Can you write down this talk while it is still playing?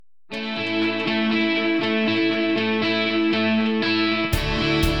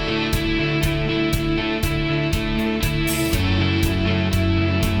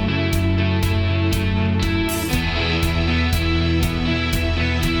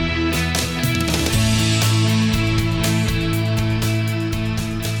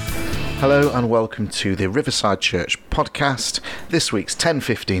Hello and welcome to the Riverside Church podcast. This week's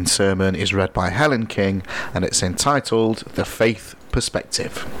 10:15 sermon is read by Helen King and it's entitled The Faith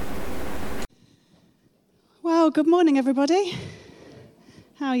Perspective. Well, good morning everybody.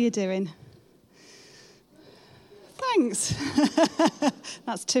 How are you doing? Thanks.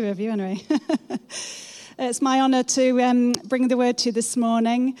 That's two of you anyway. It's my honour to bring the word to you this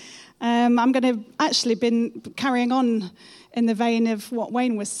morning. I'm going to actually been carrying on in the vein of what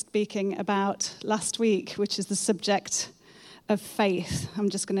Wayne was speaking about last week, which is the subject of faith. I'm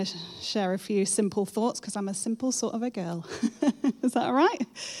just going to share a few simple thoughts because I'm a simple sort of a girl. Is that all right?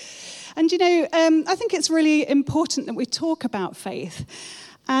 And you know, I think it's really important that we talk about faith.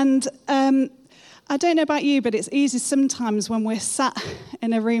 And I don't know about you, but it's easy sometimes when we're sat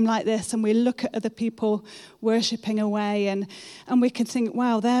in a room like this and we look at other people worshipping away and we can think,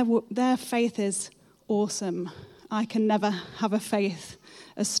 wow, their faith is awesome. I can never have a faith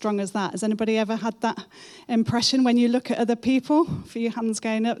as strong as that. Has anybody ever had that impression when you look at other people? A few hands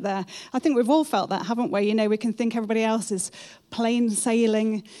going up there. I think we've all felt that, haven't we? You know, we can think everybody else is plain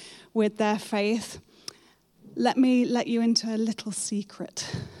sailing with their faith. Let me let you into a little secret.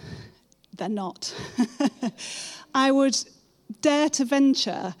 They're not. I would dare to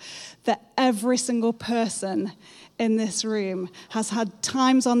venture that every single person in this room has had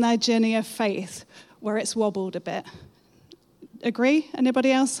times on their journey of faith where it's wobbled a bit. Agree?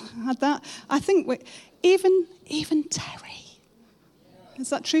 Anybody else had that? I think even Terry. Is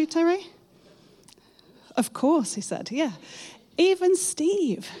that true, Terry? Of course, he said, yeah. Even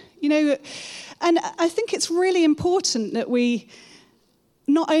Steve. You know, and I think it's really important that we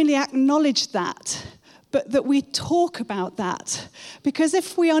not only acknowledge that, but that we talk about that. Because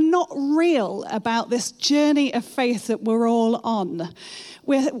if we are not real about this journey of faith that we're all on,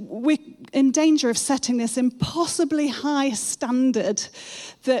 we're in danger of setting this impossibly high standard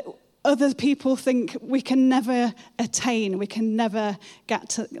that other people think we can never attain, we can never get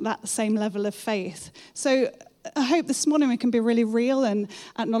to that same level of faith. So I hope this morning we can be really real and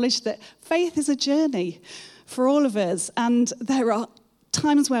acknowledge that faith is a journey for all of us, and there are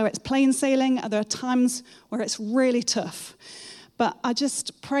times where it's plain sailing, and there are times where it's really tough. But I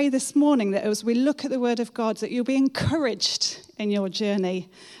just pray this morning that as we look at the Word of God, that you'll be encouraged in your journey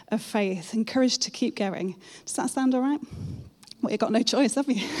of faith, encouraged to keep going. Does that sound all right? Well, you've got no choice, have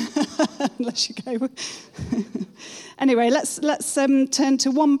you? Unless you go. Anyway, let's turn to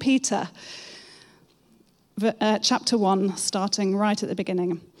 1 Peter, chapter 1, starting right at the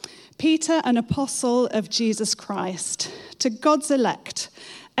beginning. Peter, an apostle of Jesus Christ, to God's elect,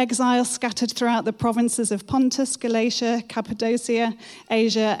 exiles scattered throughout the provinces of Pontus, Galatia, Cappadocia,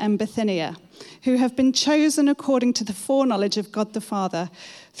 Asia, and Bithynia, who have been chosen according to the foreknowledge of God the Father,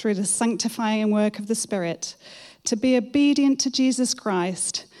 through the sanctifying work of the Spirit, to be obedient to Jesus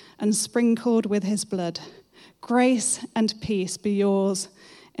Christ and sprinkled with his blood. Grace and peace be yours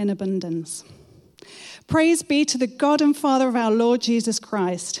in abundance. Praise be to the God and Father of our Lord Jesus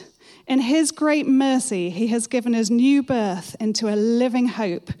Christ. In his great mercy, he has given us new birth into a living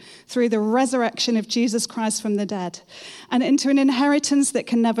hope through the resurrection of Jesus Christ from the dead, and into an inheritance that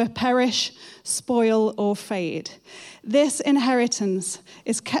can never perish, spoil, or fade. This inheritance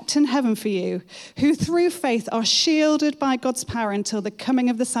is kept in heaven for you, who through faith are shielded by God's power until the coming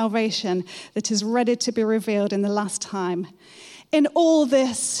of the salvation that is ready to be revealed in the last time. In all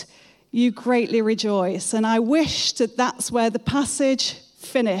this, you greatly rejoice. And I wish that that's where the passage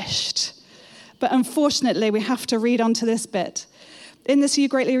finished. But unfortunately, we have to read on to this bit. In this you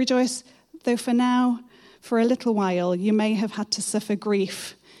greatly rejoice, though for now, for a little while, you may have had to suffer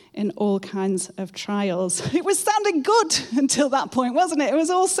grief in all kinds of trials. It was sounding good until that point, wasn't it? It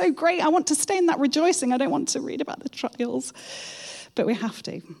was all so great. I want to stay in that rejoicing. I don't want to read about the trials. But we have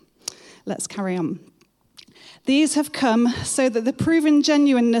to. Let's carry on. These have come so that the proven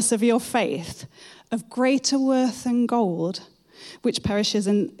genuineness of your faith, of greater worth than gold, which perishes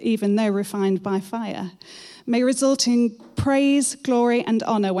even though refined by fire, may result in praise, glory, and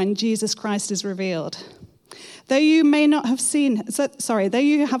honor when Jesus Christ is revealed. Though you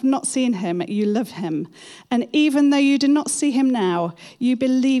have not seen him, you love him. And even though you do not see him now, you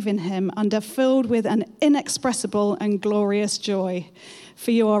believe in him and are filled with an inexpressible and glorious joy.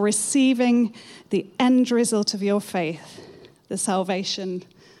 For you are receiving the end result of your faith, the salvation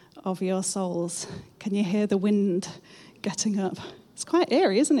of your souls. Can you hear the wind getting up? It's quite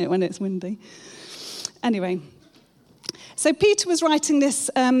eerie, isn't it, when it's windy? Anyway, so Peter was writing this,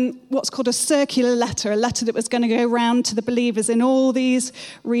 what's called a circular letter, a letter that was going to go around to the believers in all these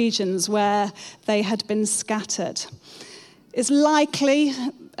regions where they had been scattered. It's likely,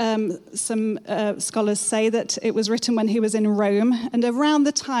 some scholars say, that it was written when he was in Rome and around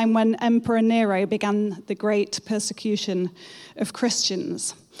the time when Emperor Nero began the great persecution of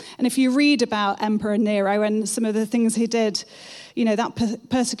Christians. And if you read about Emperor Nero and some of the things he did, you know, that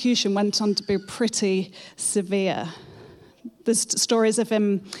persecution went on to be pretty severe. There's stories of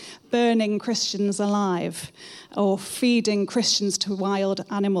him burning Christians alive or feeding Christians to wild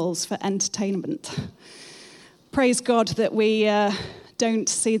animals for entertainment. Praise God that we don't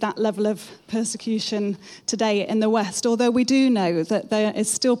see that level of persecution today in the West, although we do know that there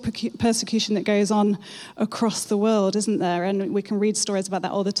is still persecution that goes on across the world, isn't there? And we can read stories about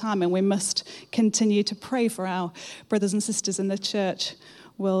that all the time, and we must continue to pray for our brothers and sisters in the church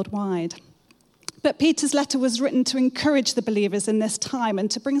worldwide. But Peter's letter was written to encourage the believers in this time and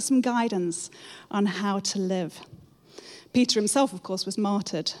to bring some guidance on how to live. Peter himself, of course, was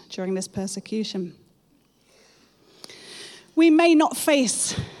martyred during this persecution. We may not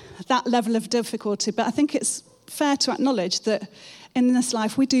face that level of difficulty, but I think it's fair to acknowledge that in this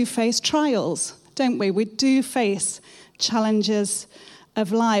life we do face trials, don't we? We do face challenges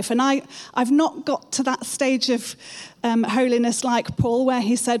of life. And I've not got to that stage of holiness like Paul, where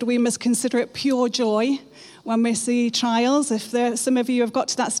he said we must consider it pure joy when we see trials. If some of you have got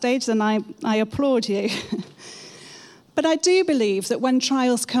to that stage, then I applaud you. But I do believe that when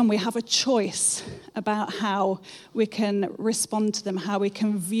trials come, we have a choice about how we can respond to them, how we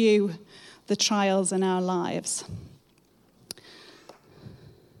can view the trials in our lives.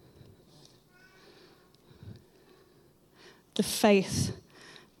 The faith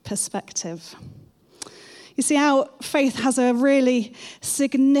perspective. You see, our faith has a really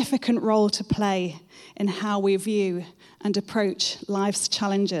significant role to play in how we view and approach life's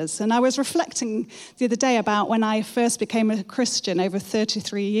challenges. And I was reflecting the other day about when I first became a Christian over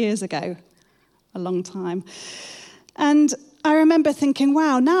 33 years ago, a long time. And I remember thinking,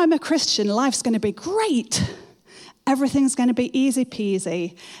 wow, now I'm a Christian, life's going to be great. Everything's going to be easy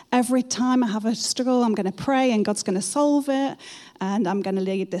peasy. Every time I have a struggle, I'm going to pray and God's going to solve it. And I'm going to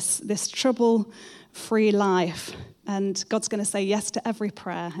lead this trouble-free life. And God's going to say yes to every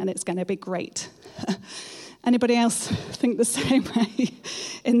prayer and it's going to be great. Anybody else think the same way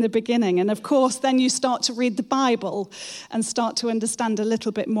in the beginning? And of course, then you start to read the Bible and start to understand a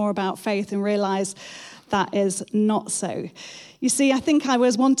little bit more about faith and realize that is not so. You see, I think I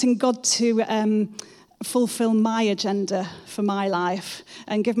was wanting God to fulfill my agenda for my life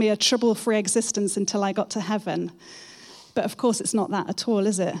and give me a trouble-free existence until I got to heaven. But of course, it's not that at all,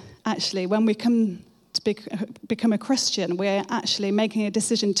 is it? Actually, when we come to become a Christian, we're actually making a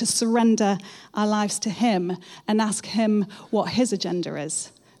decision to surrender our lives to him and ask him what his agenda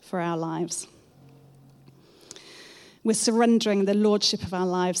is for our lives. We're surrendering the lordship of our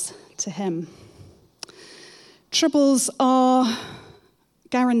lives to him. Troubles are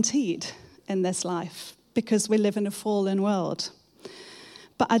guaranteed in this life because we live in a fallen world.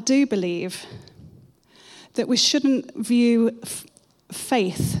 But I do believe that we shouldn't view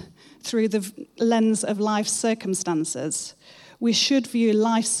faith through the lens of life's circumstances. We should view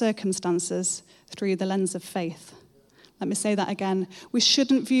life's circumstances through the lens of faith. Let me say that again. We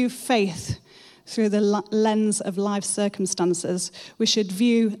shouldn't view faith through the lens of life's circumstances. We should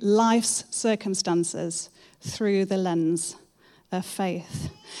view life's circumstances through the lens of faith.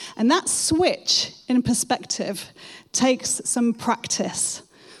 And that switch in perspective takes some practice.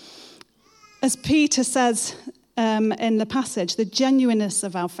 As Peter says in the passage, the genuineness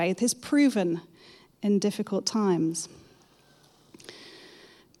of our faith is proven in difficult times.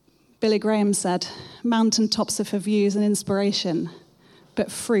 Billy Graham said, "Mountaintops are for views and inspiration,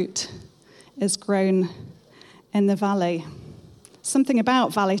 but fruit is grown in the valley." Something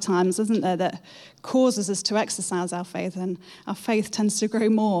about valley times, isn't there, that causes us to exercise our faith, and our faith tends to grow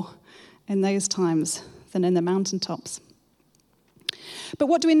more in those times than in the mountaintops. But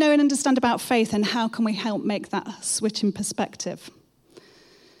what do we know and understand about faith, and how can we help make that switch in perspective?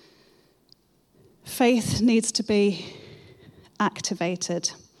 Faith needs to be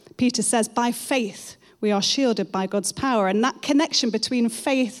activated. Peter says, by faith we are shielded by God's power. And that connection between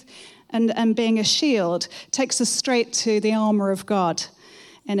faith and being a shield takes us straight to the armor of God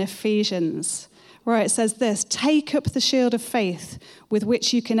in Ephesians, where it says this: take up the shield of faith with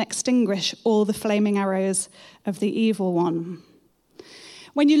which you can extinguish all the flaming arrows of the evil one.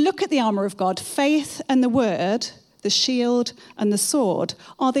 When you look at the armor of God, faith and the word, the shield and the sword,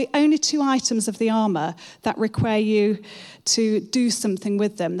 are the only two items of the armor that require you to do something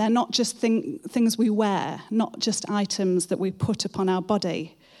with them. They're not just things we wear, not just items that we put upon our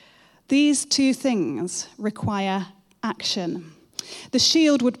body. These two things require action. The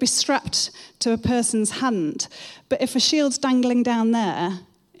shield would be strapped to a person's hand, but if a shield's dangling down there,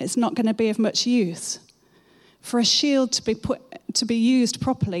 it's not going to be of much use. For a shield to be used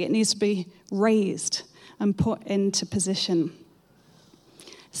properly, it needs to be raised and put into position.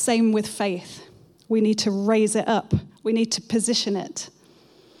 Same with faith. We need to raise it up. We need to position it.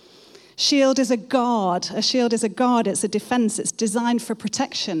 Shield is a guard. A shield is a guard. It's a defense. It's designed for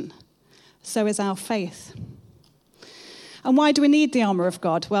protection. So is our faith. And why do we need the armor of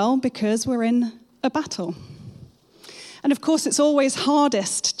God? Well, because we're in a battle. And of course, it's always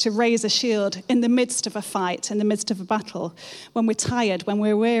hardest to raise a shield in the midst of a fight, in the midst of a battle, when we're tired, when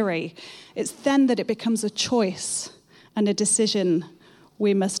we're weary. It's then that it becomes a choice and a decision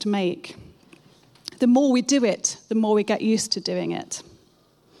we must make. The more we do it, the more we get used to doing it.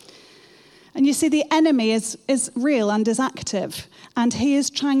 And you see, the enemy is real and is active, and he is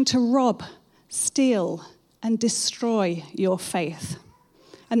trying to rob, steal, and destroy your faith.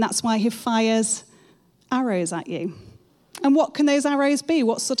 And that's why he fires arrows at you. And what can those arrows be?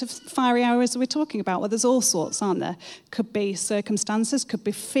 What sort of fiery arrows are we talking about? Well, there's all sorts, aren't there? Could be circumstances, could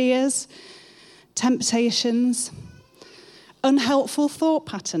be fears, temptations, unhelpful thought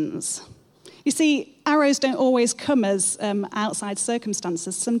patterns. You see, arrows don't always come as outside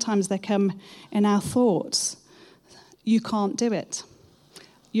circumstances. Sometimes they come in our thoughts. You can't do it.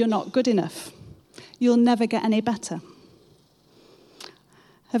 You're not good enough. You'll never get any better.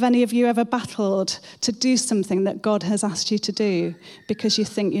 Have any of you ever battled to do something that God has asked you to do because you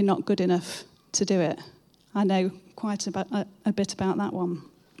think you're not good enough to do it? I know quite a bit about that one.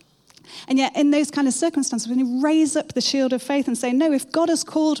 And yet, in those kind of circumstances, when you raise up the shield of faith and say, no, if God has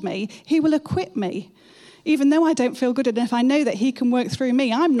called me, he will equip me. Even though I don't feel good enough, I know that he can work through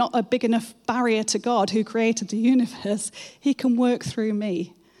me. I'm not a big enough barrier to God who created the universe. He can work through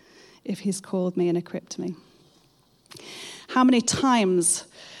me if he's called me and equipped me. How many times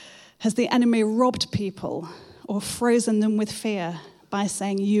has the enemy robbed people or frozen them with fear by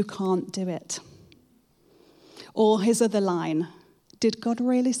saying, you can't do it? Or his other line, did God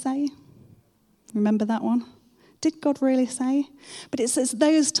really say? Remember that one? Did God really say? But it's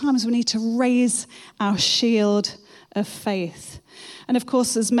those times we need to raise our shield of faith. And of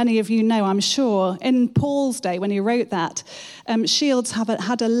course, as many of you know, I'm sure, in Paul's day when he wrote that, shields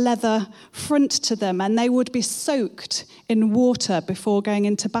had a leather front to them, and they would be soaked in water before going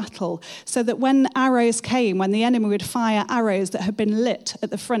into battle, so that when arrows came, when the enemy would fire arrows that had been lit at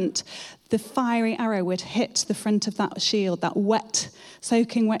the front, the fiery arrow would hit the front of that shield, that wet,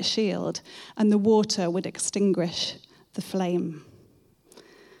 soaking wet shield, and the water would extinguish the flame.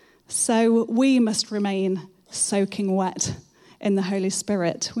 So we must remain soaking wet in the Holy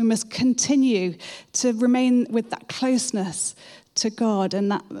Spirit. We must continue to remain with that closeness to God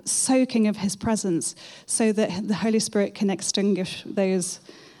and that soaking of his presence so that the Holy Spirit can extinguish those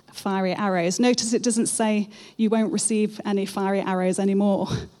fiery arrows. Notice it doesn't say you won't receive any fiery arrows anymore.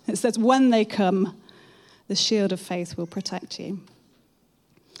 It says when they come, the shield of faith will protect you.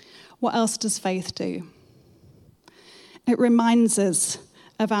 What else does faith do? It reminds us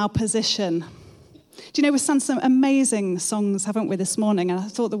of our position. Do you know, we've sung some amazing songs, haven't we, this morning? And I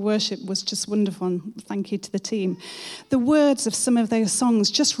thought the worship was just wonderful. And thank you to the team. The words of some of those songs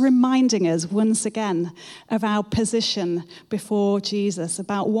just reminding us once again of our position before Jesus,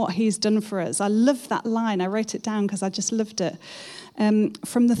 about what he's done for us. I love that line. I wrote it down because I just loved it.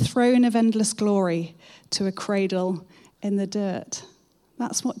 From the throne of endless glory to a cradle in the dirt.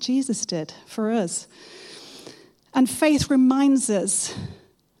 That's what Jesus did for us. And faith reminds us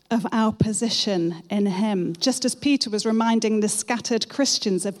of our position in him, just as Peter was reminding the scattered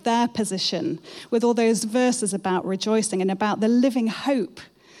Christians of their position with all those verses about rejoicing and about the living hope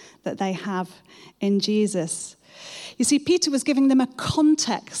that they have in Jesus. You see, Peter was giving them a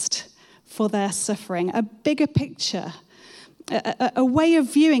context for their suffering, a bigger picture, a way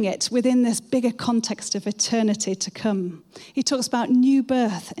of viewing it within this bigger context of eternity to come. He talks about new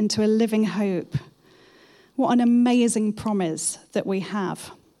birth into a living hope. What an amazing promise that we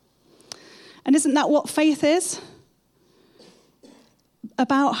have. And isn't that what faith is?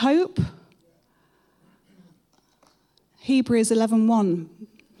 About hope? Hebrews 11:1.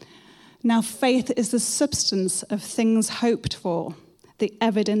 Now faith is the substance of things hoped for, the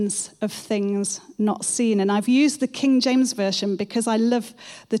evidence of things not seen. And I've used the King James Version because I love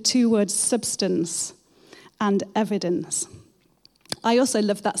the two words substance and evidence. I also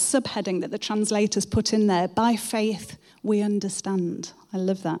love that subheading that the translators put in there, by faith we understand. I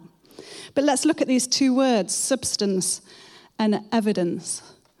love that. But let's look at these two words, substance and evidence.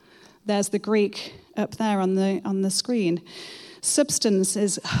 There's the Greek up there on the screen. Substance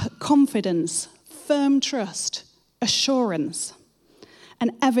is confidence, firm trust, assurance.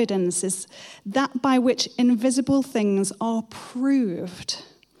 And evidence is that by which invisible things are proved,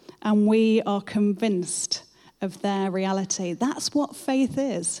 and we are convinced of their reality. That's what faith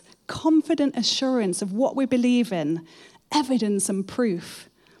is. Confident assurance of what we believe in, evidence and proof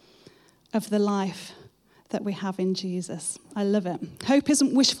of the life that we have in Jesus. I love it. Hope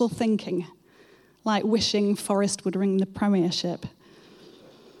isn't wishful thinking, like wishing Forest would win the Premiership.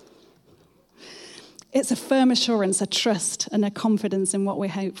 It's a firm assurance, a trust, and a confidence in what we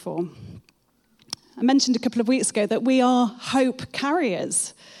hope for. I mentioned a couple of weeks ago that we are hope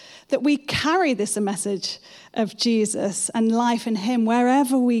carriers, that we carry this message of Jesus and life in him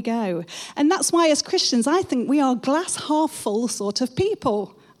wherever we go. And that's why as Christians, I think we are glass half full sort of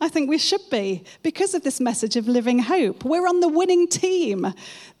people. I think we should be, because of this message of living hope. We're on the winning team.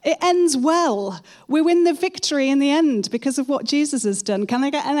 It ends well. We win the victory in the end because of what Jesus has done. Can I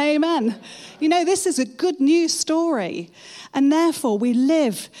get an amen? You know, this is a good news story. And therefore we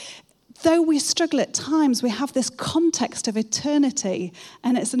live, though we struggle at times, we have this context of eternity.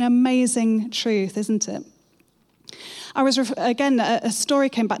 And it's an amazing truth, isn't it? I was, again, a story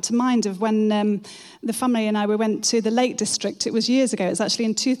came back to mind of when the family and we went to the Lake District. It was years ago. It was actually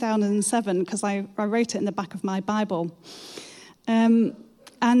in 2007, because I wrote it in the back of my Bible. And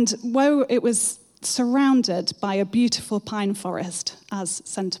where it was surrounded by a beautiful pine forest, as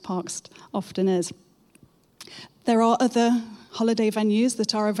Center Parcs often is. There are other holiday venues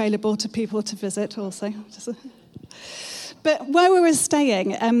that are available to people to visit also. But where we were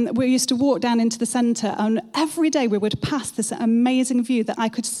staying, we used to walk down into the centre, and every day we would pass this amazing view that I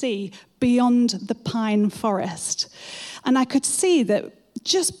could see beyond the pine forest. And I could see that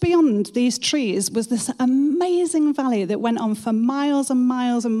just beyond these trees was this amazing valley that went on for miles and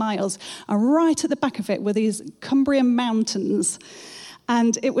miles and miles. And right at the back of it were these Cumbrian mountains.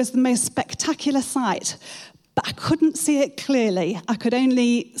 And it was the most spectacular sight. But I couldn't see it clearly. I could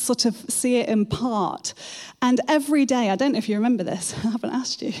only sort of see it in part. And every day, I don't know if you remember this, I haven't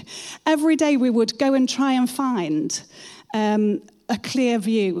asked you. Every day we would go and try and find a clear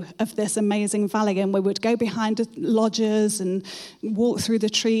view of this amazing valley. And we would go behind lodges and walk through the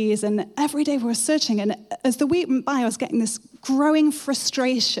trees. And every day we were searching. And as the week went by, I was getting this growing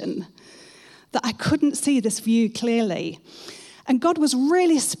frustration that I couldn't see this view clearly. And God was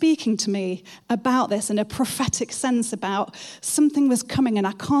really speaking to me about this in a prophetic sense, about something was coming, and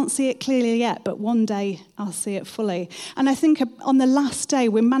I can't see it clearly yet, but one day I'll see it fully. And I think on the last day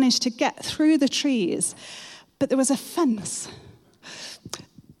we managed to get through the trees, but there was a fence.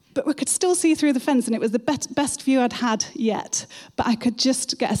 But we could still see through the fence, and it was the best view I'd had yet. But I could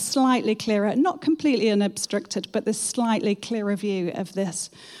just get a slightly clearer, not completely unobstructed, but this slightly clearer view of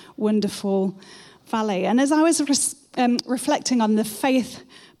this wonderful valley. And as I was reflecting on the faith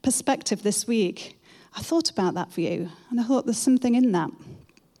perspective this week, I thought about that view, and I thought there's something in that.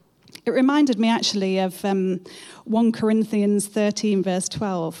 It reminded me actually of 1 Corinthians 13, verse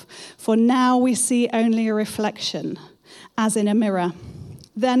 12. For now we see only a reflection, as in a mirror.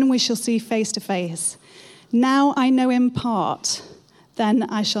 Then we shall see face to face. Now I know in part, then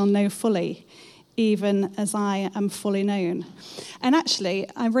I shall know fully, even as I am fully known. And actually,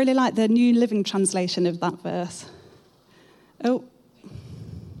 I really like the New Living Translation of that verse. Oh,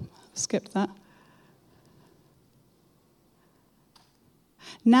 skipped that.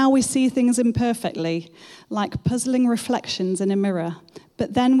 Now we see things imperfectly, like puzzling reflections in a mirror,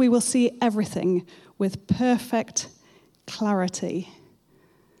 but then we will see everything with perfect clarity.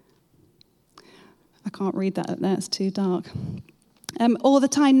 I can't read that up there, it's too dark. All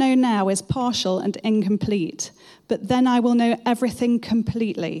that I know now is partial and incomplete, but then I will know everything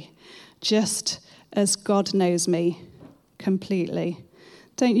completely, just as God knows me completely.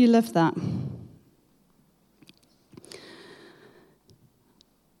 Don't you love that?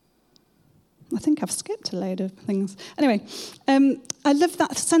 I think I've skipped a load of things. Anyway, I love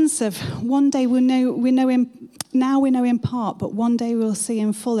that sense of one day we know him, now we know in part, but one day we'll see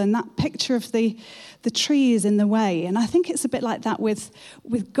in full. And that picture of the trees in the way. And I think it's a bit like that with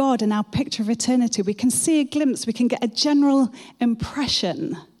God and our picture of eternity. We can see a glimpse, we can get a general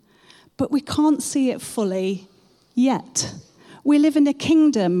impression, but we can't see it fully yet. We live in a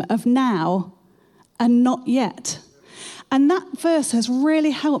kingdom of now and not yet. And that verse has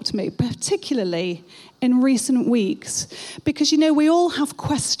really helped me, particularly in recent weeks, because, you know, we all have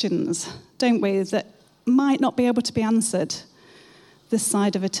questions, don't we, that might not be able to be answered this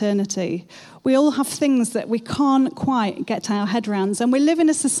side of eternity. We all have things that we can't quite get our head around. And we live in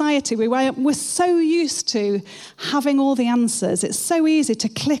a society where we're so used to having all the answers. It's so easy to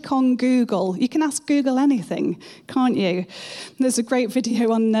click on Google. You can ask Google anything, can't you? There's a great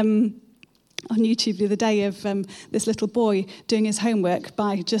video on on YouTube the other day of this little boy doing his homework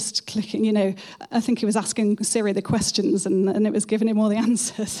by just clicking, I think he was asking Siri the questions and it was giving him all the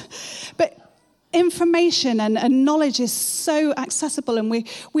answers. But information and knowledge is so accessible, and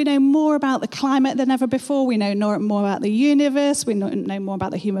we know more about the climate than ever before. We know more about the universe. We know more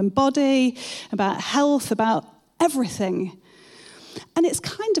about the human body, about health, about everything. And it's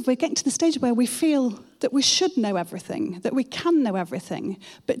we're getting to the stage where we feel that we should know everything, that we can know everything.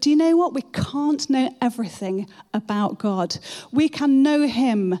 But do you know what? We can't know everything about God. We can know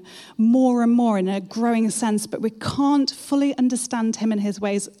him more and more in a growing sense, but we can't fully understand him and his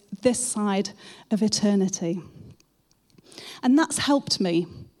ways this side of eternity. And that's helped me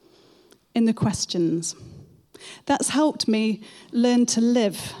in the questions. That's helped me learn to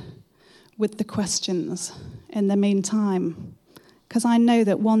live with the questions in the meantime. Because I know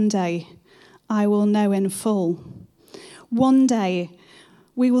that one day I will know in full. One day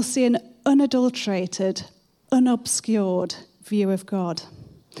we will see an unadulterated, unobscured view of God.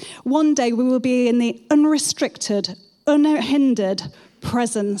 One day we will be in the unrestricted, unhindered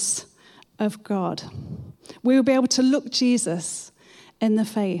presence of God. We will be able to look Jesus in the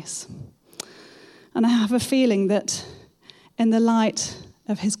face. And I have a feeling that in the light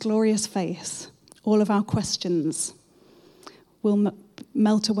of his glorious face, all of our questions will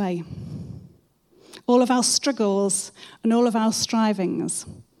melt away. All of our struggles and all of our strivings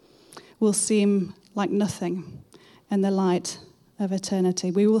will seem like nothing in the light of eternity.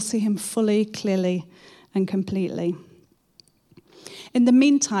 We will see him fully, clearly, and completely. In the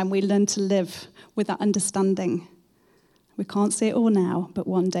meantime, we learn to live with that understanding. We can't see it all now, but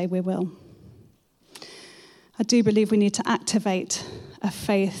one day we will. I do believe we need to activate a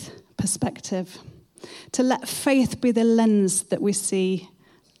faith perspective, to let faith be the lens that we see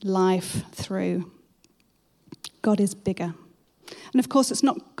life through. God is bigger. And of course, it's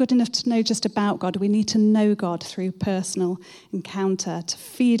not good enough to know just about God. We need to know God through personal encounter, to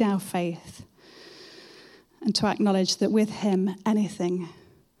feed our faith, and to acknowledge that with him, anything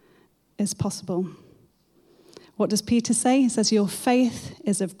is possible. What does Peter say? He says, your faith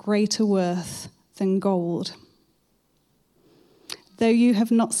is of greater worth than gold. Though you have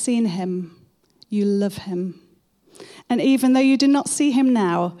not seen him, you love him. And even though you do not see him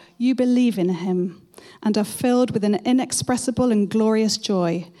now, you believe in him and are filled with an inexpressible and glorious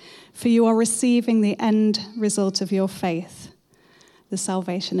joy, for you are receiving the end result of your faith, the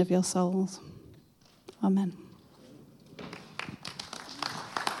salvation of your souls. Amen.